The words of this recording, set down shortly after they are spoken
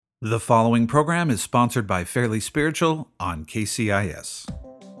The following program is sponsored by Fairly Spiritual on KCIS.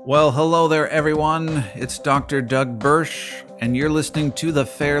 Well, hello there, everyone. It's Dr. Doug Burch, and you're listening to the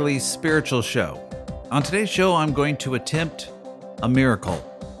Fairly Spiritual Show. On today's show, I'm going to attempt a miracle.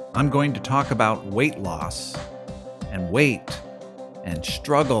 I'm going to talk about weight loss and weight and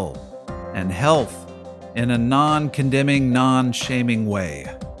struggle and health in a non-condemning, non-shaming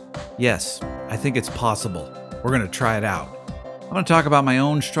way. Yes, I think it's possible. We're going to try it out. I'm going to talk about my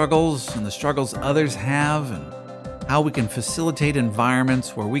own struggles and the struggles others have and how we can facilitate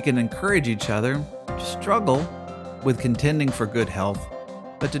environments where we can encourage each other to struggle with contending for good health,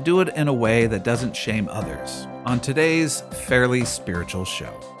 but to do it in a way that doesn't shame others on today's Fairly Spiritual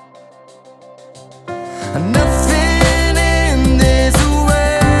Show. Nothing in this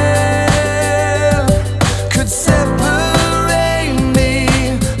world could separate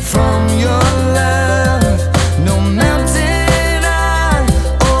me from your love. No mountain high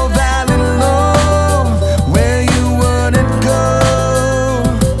or valley low where you wouldn't go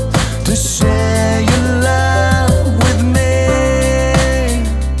to share your love with me.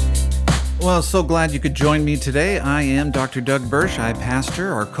 Well, so glad you could join me today. I am Dr. Doug Burch. I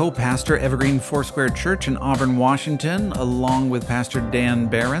pastor or co-pastor Evergreen Foursquare Church in Auburn, Washington, along with Pastor Dan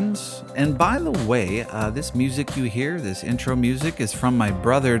Behrens. And by the way, this music you hear, this intro music, is from my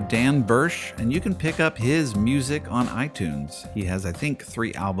brother Dan Burch, and you can pick up his music on iTunes. He has, I think,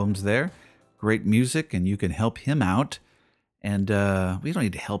 3 albums there. Great music, and you can help him out. And we don't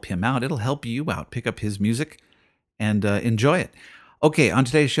need to help him out. It'll help you out. Pick up his music and enjoy it. Okay, on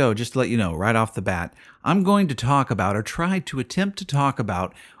today's show, just to let you know right off the bat, I'm going to talk about, or try to attempt to talk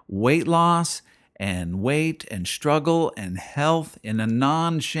about, weight loss and weight and struggle and health in a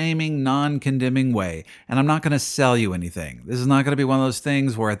non-shaming, non-condemning way. And I'm not going to sell you anything. This is not going to be one of those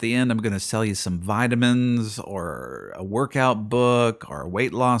things where at the end I'm going to sell you some vitamins or a workout book or a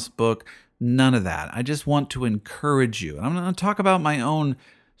weight loss book. None of that. I just want to encourage you. And I'm going to talk about my own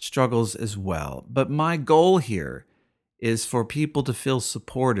struggles as well. But my goal here is for people to feel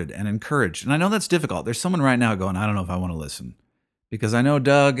supported and encouraged. And I know that's difficult. There's someone right now going, I don't know if I want to listen. Because I know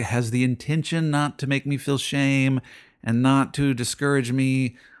Doug has the intention not to make me feel shame and not to discourage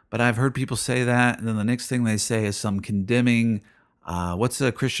me. But I've heard people say that, and then the next thing they say is some condemning, what's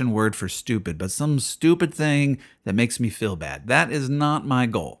a Christian word for stupid? But some stupid thing that makes me feel bad. That is not my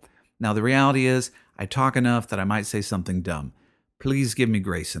goal. Now, the reality is, I talk enough that I might say something dumb. Please give me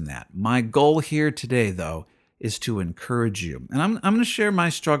grace in that. My goal here today, though, is to encourage you. And I'm going to share my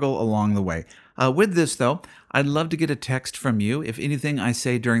struggle along the way. With this, though, I'd love to get a text from you. If anything I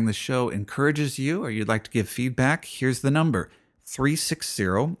say during the show encourages you or you'd like to give feedback, here's the number,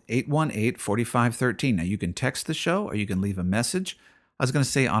 360-818-4513. Now, you can text the show or you can leave a message. I was going to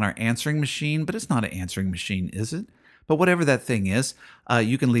say on our answering machine, but it's not an answering machine, is it? But whatever that thing is,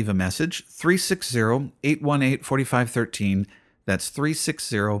 you can leave a message, 360-818-4513. That's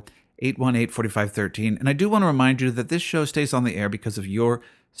 360-818-4513. And I do want to remind you that this show stays on the air because of your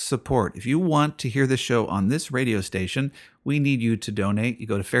support. If you want to hear this show on this radio station, we need you to donate. You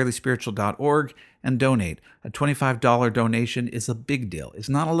go to fairlyspiritual.org and donate. A $25 donation is a big deal. It's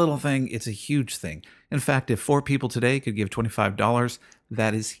not a little thing, it's a huge thing. In fact, if 4 people today could give $25,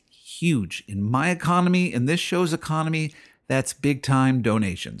 that is huge. In my economy, in this show's economy, that's big-time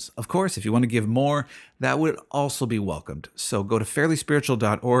donations. Of course, if you want to give more, that would also be welcomed. So go to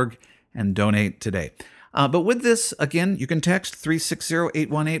fairlyspiritual.org and donate today. But with this, again, you can text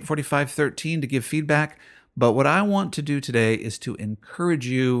 360-818-4513 to give feedback. But what I want to do today is to encourage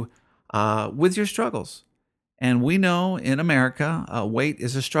you with your struggles. And we know in America, weight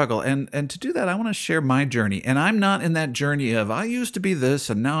is a struggle. And to do that, I want to share my journey. And I'm not in that journey of, I used to be this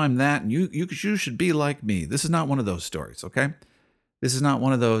and now I'm that, and you should be like me. This is not one of those stories, okay? This is not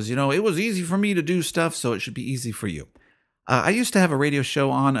one of those, it was easy for me to do stuff, so it should be easy for you. I used to have a radio show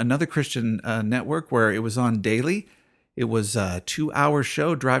on another Christian network where it was on daily. It was a 2-hour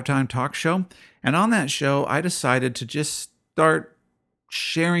show, drive time talk show. And on that show, I decided to just start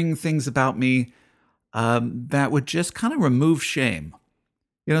sharing things about me that would just kind of remove shame.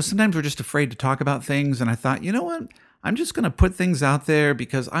 Sometimes we're just afraid to talk about things. And I thought, you know what? I'm just going to put things out there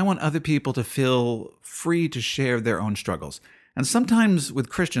because I want other people to feel free to share their own struggles. And sometimes with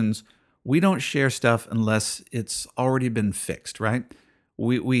Christians, we don't share stuff unless it's already been fixed, right?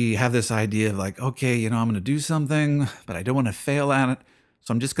 We have this idea of like, okay, I'm going to do something, but I don't want to fail at it.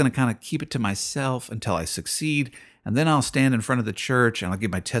 So I'm just going to kind of keep it to myself until I succeed. And then I'll stand in front of the church and I'll give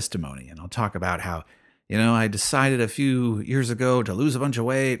my testimony and I'll talk about how, I decided a few years ago to lose a bunch of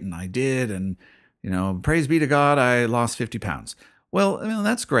weight, and I did, and, praise be to God, I lost 50 pounds. Well,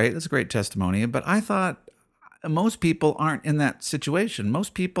 that's great. That's a great testimony. But I thought, most people aren't in that situation.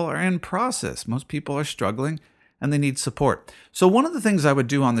 Most people are in process. Most people are struggling and they need support. So one of the things I would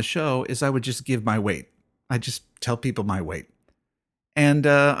do on the show is I would just give my weight. I just tell people my weight. And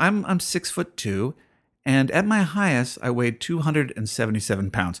I'm 6'2", and at my highest, I weighed 277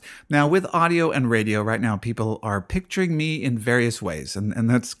 pounds. Now, with audio and radio right now, people are picturing me in various ways. And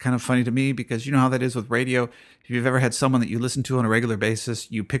that's kind of funny to me because you know how that is with radio. If you've ever had someone that you listen to on a regular basis,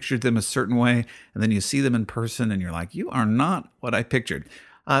 you pictured them a certain way, and then you see them in person, and you're like, you are not what I pictured.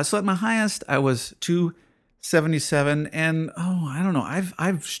 So at my highest, I was 277, and I don't know.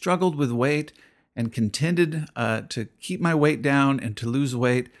 I've struggled with weight and contended to keep my weight down and to lose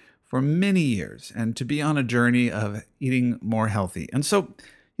weight for many years and to be on a journey of eating more healthy. And so,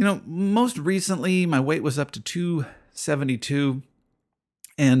 most recently my weight was up to 272,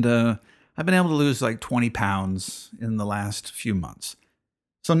 and I've been able to lose like 20 pounds in the last few months.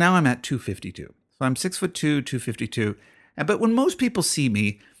 So now I'm at 252. So I'm 6'2", 252. But when most people see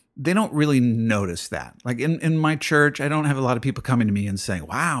me, they don't really notice that. Like in my church, I don't have a lot of people coming to me and saying,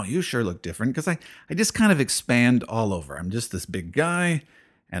 wow, you sure look different. Because I just kind of expand all over. I'm just this big guy,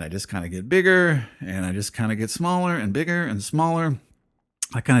 and I just kind of get bigger, and I just kind of get smaller and bigger and smaller.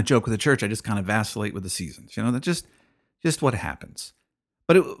 I kind of joke with the church. I just kind of vacillate with the seasons. That's just what happens.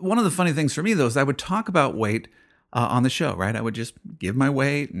 But one of the funny things for me, though, is I would talk about weight on the show, right? I would just give my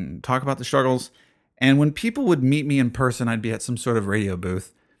weight and talk about the struggles. And when people would meet me in person, I'd be at some sort of radio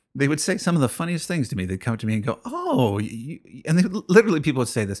booth. They would say some of the funniest things to me. They'd come to me and go, literally people would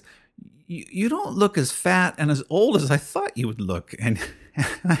say this, you don't look as fat and as old as I thought you would look. And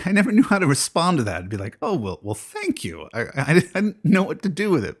I never knew how to respond to that. I'd be like, oh, well, thank you. I didn't know what to do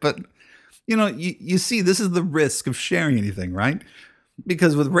with it. But, you see, this is the risk of sharing anything, right?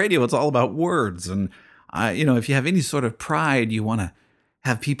 Because with radio, it's all about words. And, if you have any sort of pride, you want to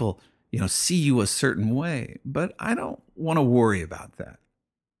have people, see you a certain way. But I don't want to worry about that.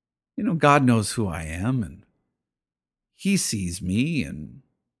 God knows who I am, and he sees me, and,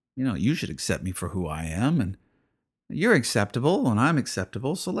 you should accept me for who I am, and you're acceptable, and I'm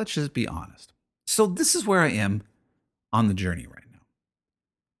acceptable, so let's just be honest. So this is where I am on the journey right now.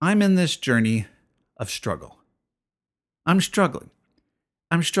 I'm in this journey of struggle. I'm struggling.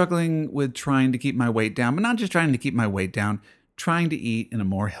 I'm struggling with trying to keep my weight down, but not just trying to keep my weight down, trying to eat in a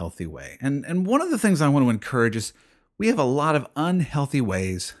more healthy way. And one of the things I want to encourage is we have a lot of unhealthy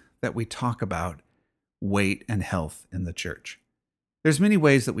ways that we talk about weight and health in the church. There's many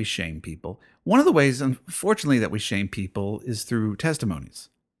ways that we shame people. One of the ways, unfortunately, that we shame people is through testimonies.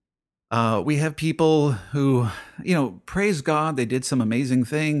 We have people who, praise God, they did some amazing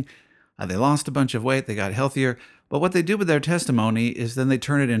thing. They lost a bunch of weight, they got healthier. But what they do with their testimony is then they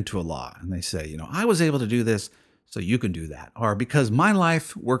turn it into a law. And they say, I was able to do this, so you can do that. Or because my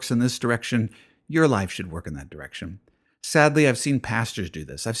life works in this direction, your life should work in that direction. Sadly, I've seen pastors do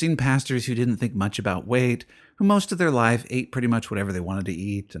this. I've seen pastors who didn't think much about weight, who most of their life ate pretty much whatever they wanted to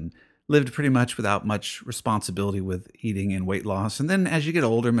eat and lived pretty much without much responsibility with eating and weight loss. And then as you get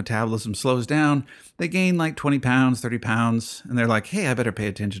older, metabolism slows down. They gain like 20 pounds, 30 pounds, and they're like, hey, I better pay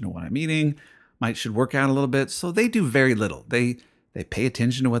attention to what I'm eating. Should work out a little bit. So they do very little. They pay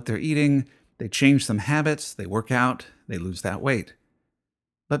attention to what they're eating. They change some habits. They work out. They lose that weight.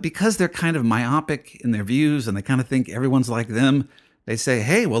 But because they're kind of myopic in their views and they kind of think everyone's like them, they say,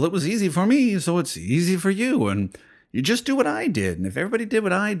 hey, well, it was easy for me, so it's easy for you. And you just do what I did. And if everybody did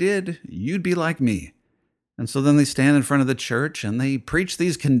what I did, you'd be like me. And so then they stand in front of the church and they preach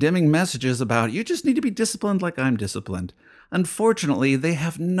these condemning messages about you just need to be disciplined like I'm disciplined. Unfortunately, they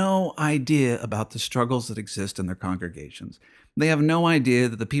have no idea about the struggles that exist in their congregations. They have no idea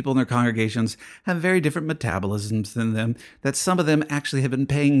that the people in their congregations have very different metabolisms than them, that some of them actually have been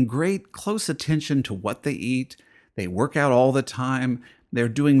paying great close attention to what they eat. They work out all the time. They're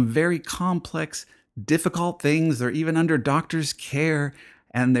doing very complex, difficult things. They're even under doctor's care,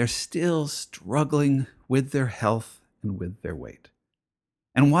 and they're still struggling with their health and with their weight.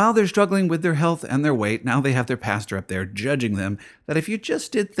 And while they're struggling with their health and their weight, now they have their pastor up there judging them that if you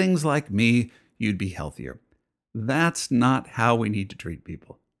just did things like me, you'd be healthier. That's not how we need to treat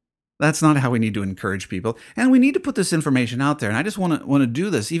people. That's not how we need to encourage people. And we need to put this information out there. And I just want to do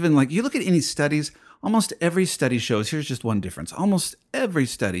this. Even like you look at any studies, almost every study shows, here's just one difference. Almost every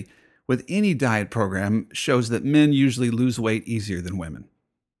study with any diet program shows that men usually lose weight easier than women.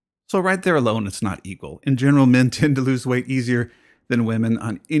 So right there alone, it's not equal. In general, men tend to lose weight easier than women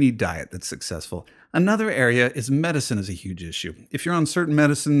on any diet that's successful. Another area is medicine is a huge issue. If you're on certain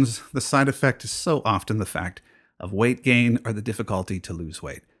medicines, the side effect is so often the fact of weight gain or the difficulty to lose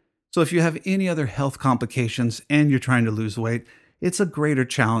weight. So if you have any other health complications and you're trying to lose weight, It's a greater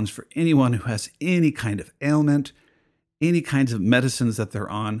challenge for anyone who has any kind of ailment, any kinds of medicines that they're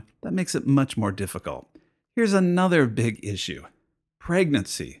on. That makes it much more difficult. Here's another big issue: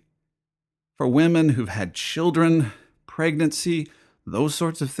 pregnancy. For women who've had children, pregnancy, those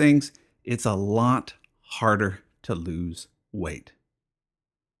sorts of things, it's a lot harder to lose weight.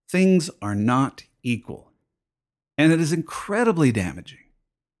 Things are not equal, and it is incredibly damaging.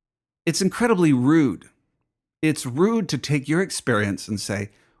 It's incredibly rude. It's rude to take your experience and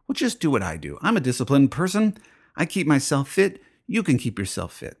say, well, just do what I do. I'm a disciplined person. I keep myself fit. You can keep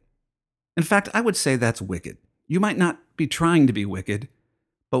yourself fit. In fact, I would say that's wicked. You might not be trying to be wicked,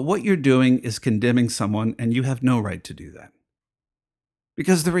 but what you're doing is condemning someone, and you have no right to do that.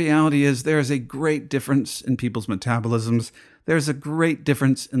 Because the reality is there is a great difference in people's metabolisms. There's a great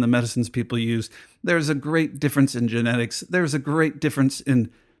difference in the medicines people use. There's a great difference in genetics. There's a great difference in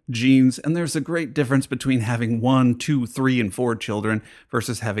genes. And there's a great difference between having 1, 2, 3, and 4 children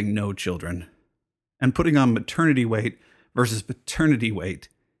versus having no children. And putting on maternity weight versus paternity weight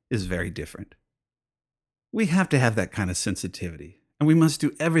is very different. We have to have that kind of sensitivity. And we must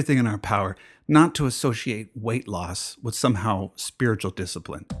do everything in our power not to associate weight loss with somehow spiritual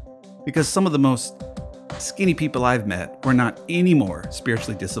discipline. Because some of the most skinny people I've met were not any more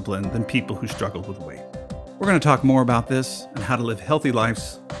spiritually disciplined than people who struggled with weight. We're going to talk more about this and how to live healthy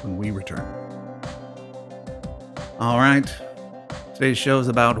lives when we return. All right. Today's show is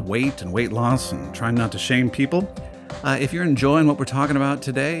about weight and weight loss and trying not to shame people. If you're enjoying what we're talking about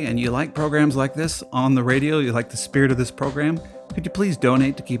today and you like programs like this on the radio, you like the spirit of this program, could you please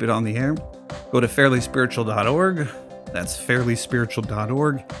donate to keep it on the air? Go to fairlyspiritual.org. That's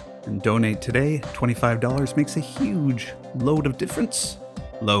fairlyspiritual.org and donate today. $25 makes a huge load of difference.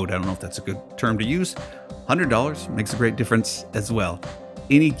 Load, I don't know if that's a good term to use. $100 makes a great difference as well.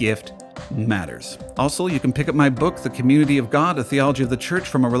 Any gift matters. Also, you can pick up my book, The Community of God, A Theology of the Church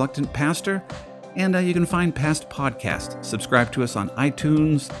from a Reluctant Pastor. And you can find past podcasts. Subscribe to us on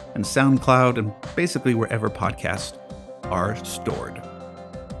iTunes and SoundCloud and basically wherever podcasts are stored.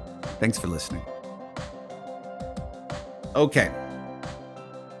 Thanks for listening. Okay.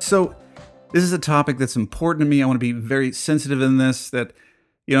 So this is a topic that's important to me. I want to be very sensitive in this, that,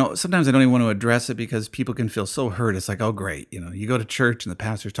 sometimes I don't even want to address it because people can feel so hurt. It's like, oh, great. You go to church and the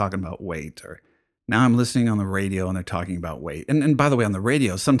pastor's talking about weight, or now I'm listening on the radio and they're talking about weight. And by the way, on the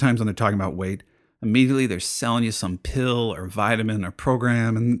radio, sometimes when they're talking about weight, immediately they're selling you some pill or vitamin or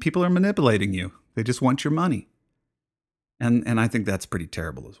program, and people are manipulating you. They just want your money. And I think that's pretty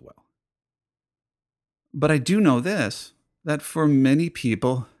terrible as well. But I do know this, that for many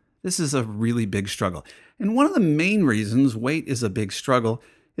people, this is a really big struggle. And one of the main reasons weight is a big struggle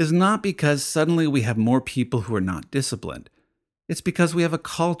is not because suddenly we have more people who are not disciplined. It's because we have a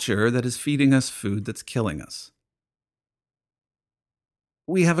culture that is feeding us food that's killing us.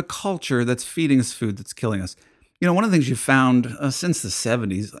 We have a culture that's feeding us food that's killing us. One of the things you found since the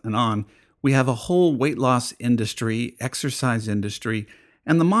 70s and on, we have a whole weight loss industry, exercise industry,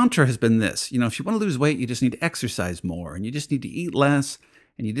 and the mantra has been this: if you want to lose weight, you just need to exercise more, and you just need to eat less,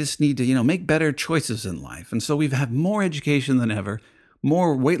 and you just need to, make better choices in life. And so we've had more education than ever,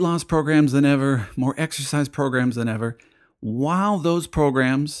 more weight loss programs than ever, more exercise programs than ever. While those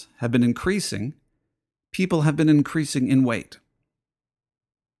programs have been increasing, people have been increasing in weight.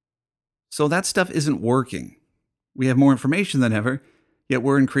 So that stuff isn't working. We have more information than ever, yet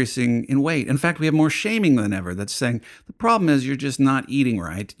we're increasing in weight. In fact, we have more shaming than ever that's saying, the problem is you're just not eating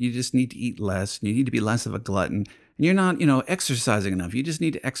right. You just need to eat less. And you need to be less of a glutton. And you're not, exercising enough. You just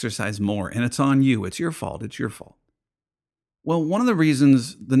need to exercise more. And it's on you. It's your fault. It's your fault. Well, one of the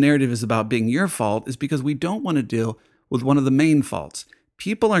reasons the narrative is about being your fault is because we don't want to deal with one of the main faults.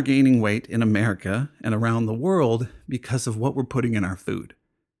 People are gaining weight in America and around the world because of what we're putting in our food.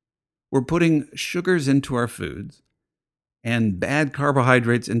 We're putting sugars into our foods and bad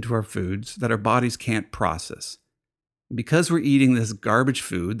carbohydrates into our foods that our bodies can't process. Because we're eating this garbage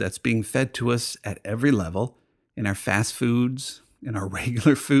food that's being fed to us at every level, in our fast foods, in our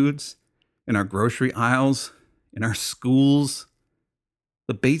regular foods, in our grocery aisles, in our schools,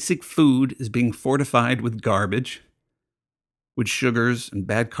 the basic food is being fortified with garbage, with sugars and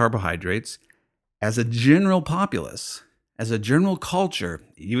bad carbohydrates. As a general populace, as a general culture,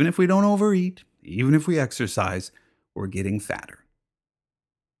 even if we don't overeat, even if we exercise, we're getting fatter.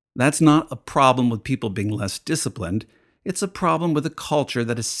 That's not a problem with people being less disciplined. It's a problem with a culture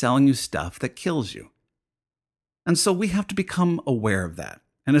that is selling you stuff that kills you. And so we have to become aware of that.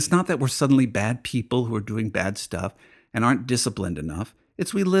 And it's not that we're suddenly bad people who are doing bad stuff and aren't disciplined enough.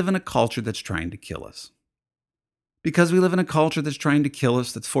 It's we live in a culture that's trying to kill us. Because we live in a culture that's trying to kill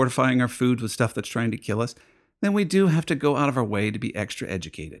us, that's fortifying our food with stuff that's trying to kill us, then we do have to go out of our way to be extra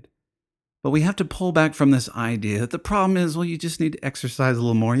educated. But we have to pull back from this idea that the problem is, well, you just need to exercise a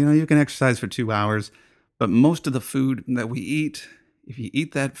little more. You can exercise for 2 hours, but most of the food that we eat, if you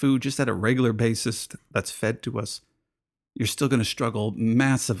eat that food just at a regular basis that's fed to us, you're still going to struggle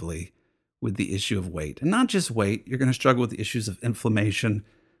massively with the issue of weight. And not just weight, you're going to struggle with the issues of inflammation,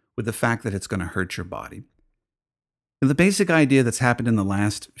 with the fact that it's going to hurt your body. And the basic idea that's happened in the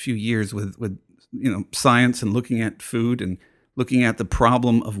last few years with science and looking at food and looking at the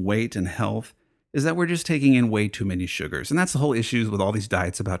problem of weight and health is that we're just taking in way too many sugars. And that's the whole issue with all these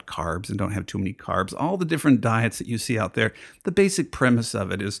diets about carbs and don't have too many carbs. All the different diets that you see out there, the basic premise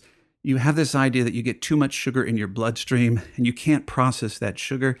of it is you have this idea that you get too much sugar in your bloodstream and you can't process that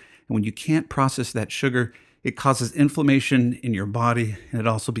sugar. And when you can't process that sugar, it causes inflammation in your body and it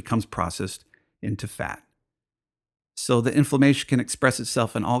also becomes processed into fat. So the inflammation can express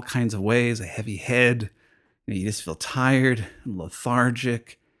itself in all kinds of ways, a heavy head, you just feel tired and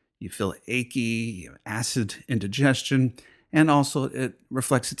lethargic, you feel achy, you have acid indigestion, and also it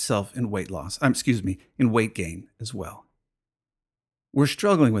reflects itself in in weight gain as well. We're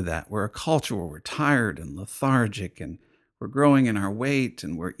struggling with that. We're a culture where we're tired and lethargic and we're growing in our weight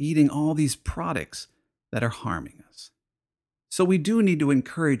and we're eating all these products that are harming us. So we do need to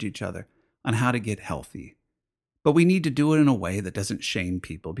encourage each other on how to get healthy. But we need to do it in a way that doesn't shame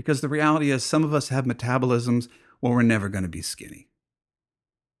people, because the reality is some of us have metabolisms where we're never going to be skinny.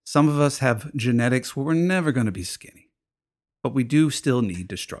 Some of us have genetics where we're never going to be skinny. But we do still need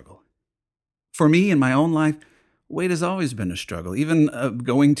to struggle. For me, in my own life, weight has always been a struggle. Even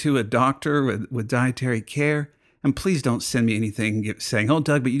going to a doctor with dietary care, and please don't send me anything saying, oh,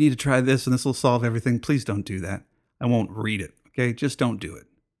 Doug, but you need to try this and this will solve everything. Please don't do that. I won't read it, okay? Just don't do it.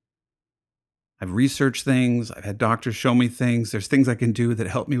 I've researched things. I've had doctors show me things. There's things I can do that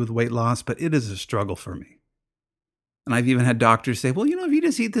help me with weight loss, but it is a struggle for me. And I've even had doctors say, well, if you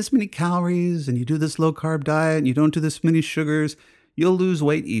just eat this many calories and you do this low carb diet and you don't do this many sugars, you'll lose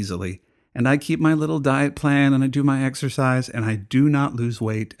weight easily. And I keep my little diet plan and I do my exercise and I do not lose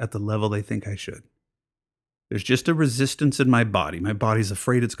weight at the level they think I should. There's just a resistance in my body. My body's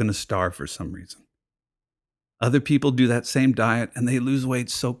afraid it's going to starve for some reason. Other people do that same diet and they lose weight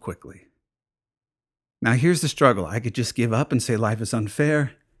so quickly. Now, here's the struggle. I could just give up and say life is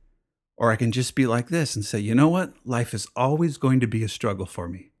unfair, or I can just be like this and say, you know what? Life is always going to be a struggle for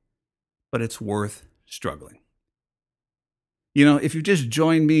me, but it's worth struggling. If you just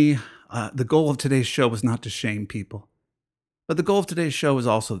join me, the goal of today's show was not to shame people, but the goal of today's show is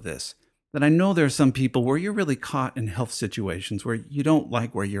also this, that I know there are some people where you're really caught in health situations where you don't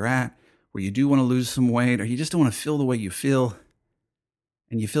like where you're at, where you do want to lose some weight, or you just don't want to feel the way you feel,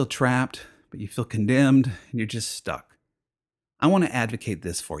 and you feel trapped, but you feel condemned and you're just stuck. I want to advocate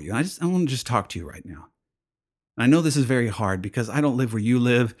this for you. I want to just talk to you right now. And I know this is very hard because I don't live where you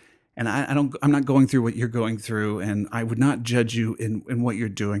live and I'm not going through what you're going through, and I would not judge you in what you're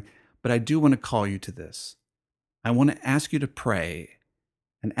doing, but I do want to call you to this. I want to ask you to pray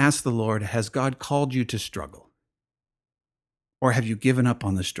and ask the Lord, has God called you to struggle? Or have you given up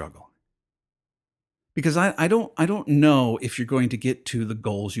on the struggle? Because I don't know if you're going to get to the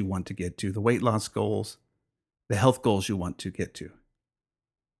goals you want to get to, the weight loss goals, the health goals you want to get to.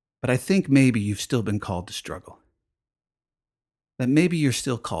 But I think maybe you've still been called to struggle. That maybe you're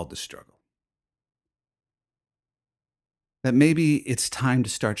still called to struggle. That maybe it's time to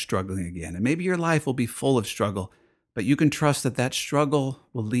start struggling again. And maybe your life will be full of struggle, but you can trust that that struggle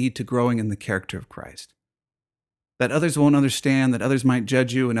will lead to growing in the character of Christ. That others won't understand, that others might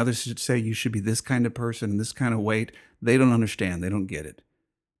judge you, and others should say you should be this kind of person and this kind of weight. They don't understand. They don't get it.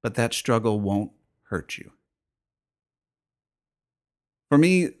 But that struggle won't hurt you. For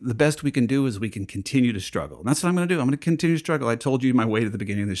me, the best we can do is we can continue to struggle. And that's what I'm going to do. I'm going to continue to struggle. I told you my weight at the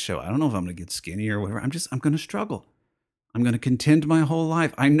beginning of this show. I don't know if I'm going to get skinny or whatever. I'm going to struggle. I'm going to contend my whole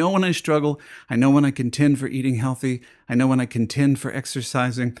life. I know when I struggle. I know when I contend for eating healthy. I know when I contend for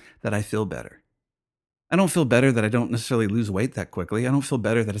exercising that I feel better. I don't feel better that I don't necessarily lose weight that quickly. I don't feel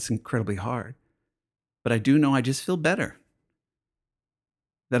better that it's incredibly hard. But I do know I just feel better.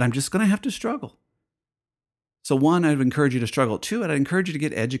 That I'm just going to have to struggle. So one, I'd encourage you to struggle. Two, I'd encourage you to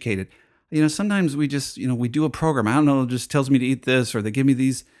get educated. Sometimes we just, we do a program. I don't know, it just tells me to eat this, or they give me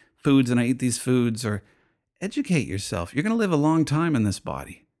these foods and I eat these foods, or educate yourself. You're going to live a long time in this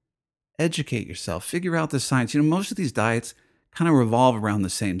body. Educate yourself. Figure out the science. Most of these diets kind of revolve around the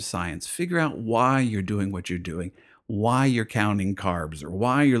same science. Figure out why you're doing what you're doing, why you're counting carbs, or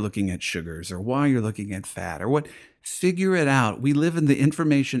why you're looking at sugars, or why you're looking at fat, or what. Figure it out. We live in the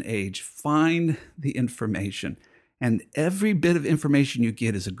information age. Find the information And every bit of information you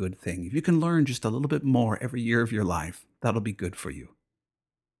get is a good thing. If you can learn just a little bit more every year of your life, that'll be good for you.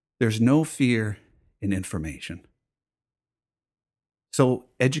 There's no fear in information. So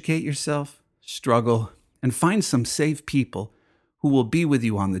educate yourself, struggle, and find some safe people who will be with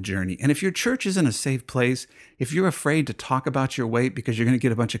you on the journey. And if your church isn't a safe place, if you're afraid to talk about your weight because you're going to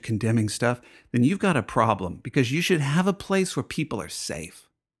get a bunch of condemning stuff, then you've got a problem, because you should have a place where people are safe.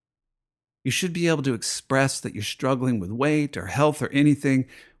 You should be able to express that you're struggling with weight or health or anything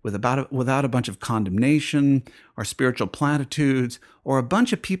without a bunch of condemnation or spiritual platitudes or a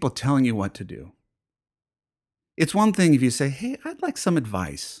bunch of people telling you what to do. It's one thing if you say, hey, I'd like some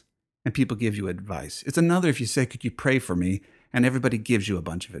advice, and people give you advice. It's another if you say, could you pray for me? And everybody gives you a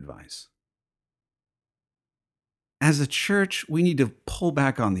bunch of advice. As a church, we need to pull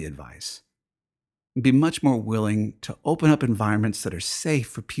back on the advice and be much more willing to open up environments that are safe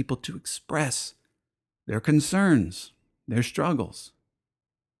for people to express their concerns, their struggles.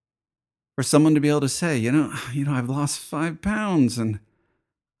 For someone to be able to say, I've lost 5 pounds and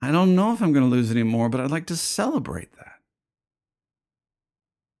I don't know if I'm going to lose any more, but I'd like to celebrate that.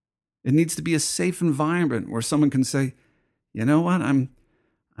 It needs to be a safe environment where someone can say, you know what, I'm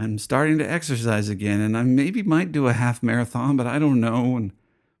starting to exercise again, and I maybe might do a half marathon, but I don't know.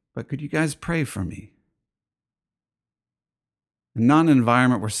 But could you guys pray for me? And not an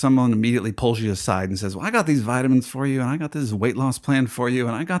environment where someone immediately pulls you aside and says, well, I got these vitamins for you, and I got this weight loss plan for you,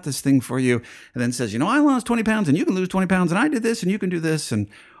 and I got this thing for you, and then says, I lost 20 pounds, and you can lose 20 pounds, and I did this, and you can do this,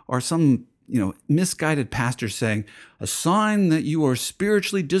 or some misguided pastor saying, a sign that you are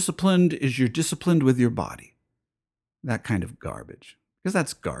spiritually disciplined is you're disciplined with your body. That kind of garbage, because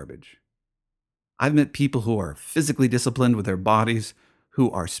that's garbage. I've met people who are physically disciplined with their bodies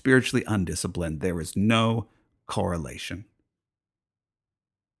who are spiritually undisciplined. There is no correlation.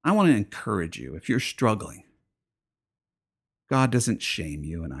 I want to encourage you, if you're struggling, God doesn't shame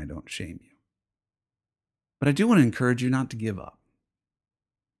you and I don't shame you. But I do want to encourage you not to give up,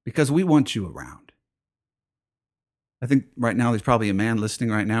 because we want you around. I think right now there's probably a man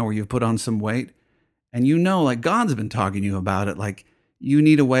listening right now where you've put on some weight, and like God's been talking to you about it, like you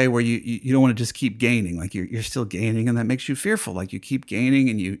need a way where you don't want to just keep gaining, like you're still gaining, and that makes you fearful, like you keep gaining,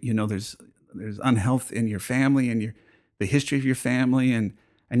 and there's unhealth in your family and the history of your family, and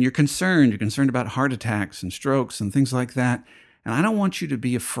you're concerned about heart attacks and strokes and things like that. And I don't want you to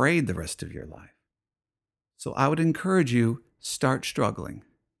be afraid the rest of your life. So I would encourage you, start struggling.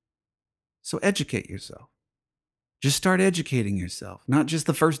 So educate yourself. Just start educating yourself, not just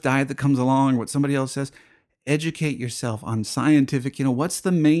the first diet that comes along or what somebody else says. Educate yourself on scientific, what's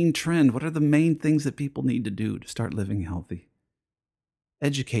the main trend? What are the main things that people need to do to start living healthy?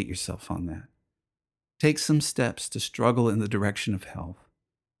 Educate yourself on that. Take some steps to struggle in the direction of health,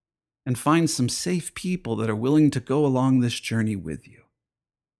 and find some safe people that are willing to go along this journey with you.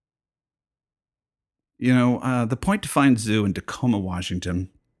 The Point Defined Zoo in Tacoma, Washington,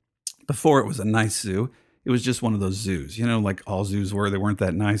 before it was a nice zoo, it was just one of those zoos, like all zoos were. They weren't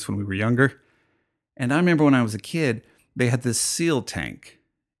that nice when we were younger. And I remember when I was a kid, they had this seal tank.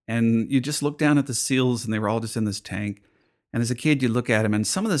 And you just look down at the seals, and they were all just in this tank. And as a kid, you look at them, and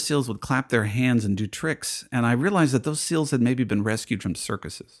some of the seals would clap their hands and do tricks. And I realized that those seals had maybe been rescued from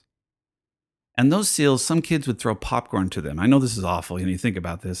circuses. And those seals, some kids would throw popcorn to them. I know this is awful. You think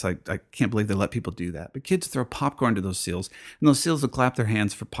about this. I can't believe they let people do that. But kids throw popcorn to those seals, and those seals would clap their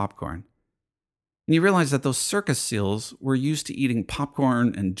hands for popcorn. And you realize that those circus seals were used to eating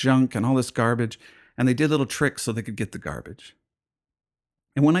popcorn and junk and all this garbage, and they did little tricks so they could get the garbage.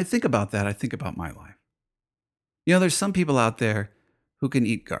 And when I think about that, I think about my life. There's some people out there who can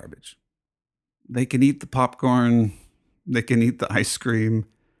eat garbage. They can eat the popcorn, they can eat the ice cream,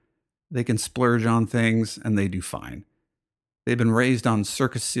 they can splurge on things, and they do fine. They've been raised on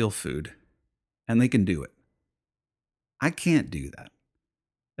circus seal food, and they can do it. I can't do that.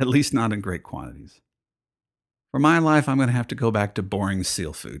 At least not in great quantities. For my life, I'm going to have to go back to boring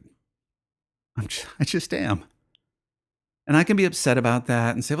seal food. I just am. And I can be upset about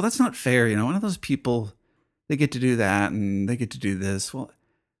that and say, well, that's not fair. One of those people, they get to do that and they get to do this. Well,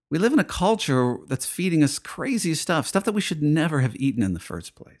 we live in a culture that's feeding us crazy stuff that we should never have eaten in the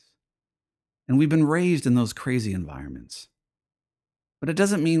first place. And we've been raised in those crazy environments. But it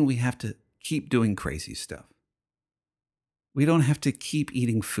doesn't mean we have to keep doing crazy stuff. We don't have to keep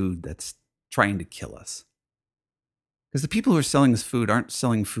eating food that's trying to kill us. Because the people who are selling us food aren't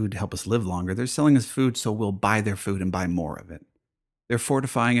selling food to help us live longer. They're selling us food so we'll buy their food and buy more of it. They're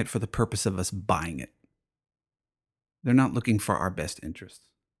fortifying it for the purpose of us buying it. They're not looking for our best interests.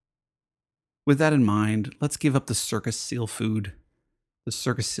 With that in mind, let's give up the circus seal food, the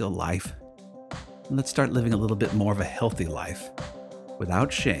circus seal life. Let's start living a little bit more of a healthy life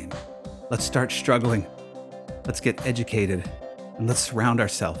without shame. Let's start struggling. Let's get educated, and let's surround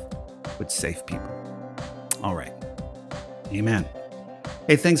ourselves with safe people. All right. Amen.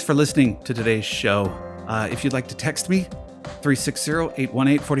 Hey, thanks for listening to today's show. If you'd like to text me,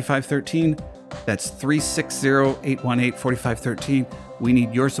 360-818-4513. That's 360-818-4513. We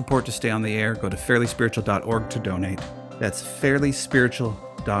need your support to stay on the air. Go to fairlyspiritual.org to donate. That's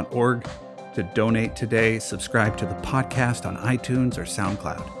fairlyspiritual.org to donate today. Subscribe to the podcast on iTunes or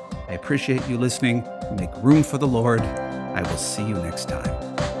SoundCloud. I appreciate you listening. Make room for the Lord. I will see you next time.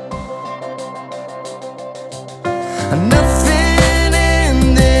 Nothing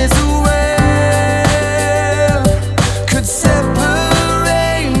in this world could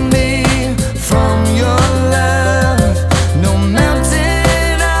separate me from your love. No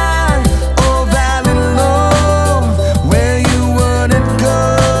mountain high or valley low where you wouldn't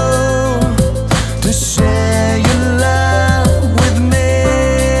go to share your love with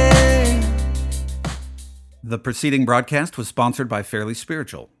me. The preceding broadcast was sponsored by Fairly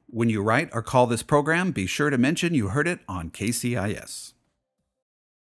Spiritual. When you write or call this program, be sure to mention you heard it on KCIS.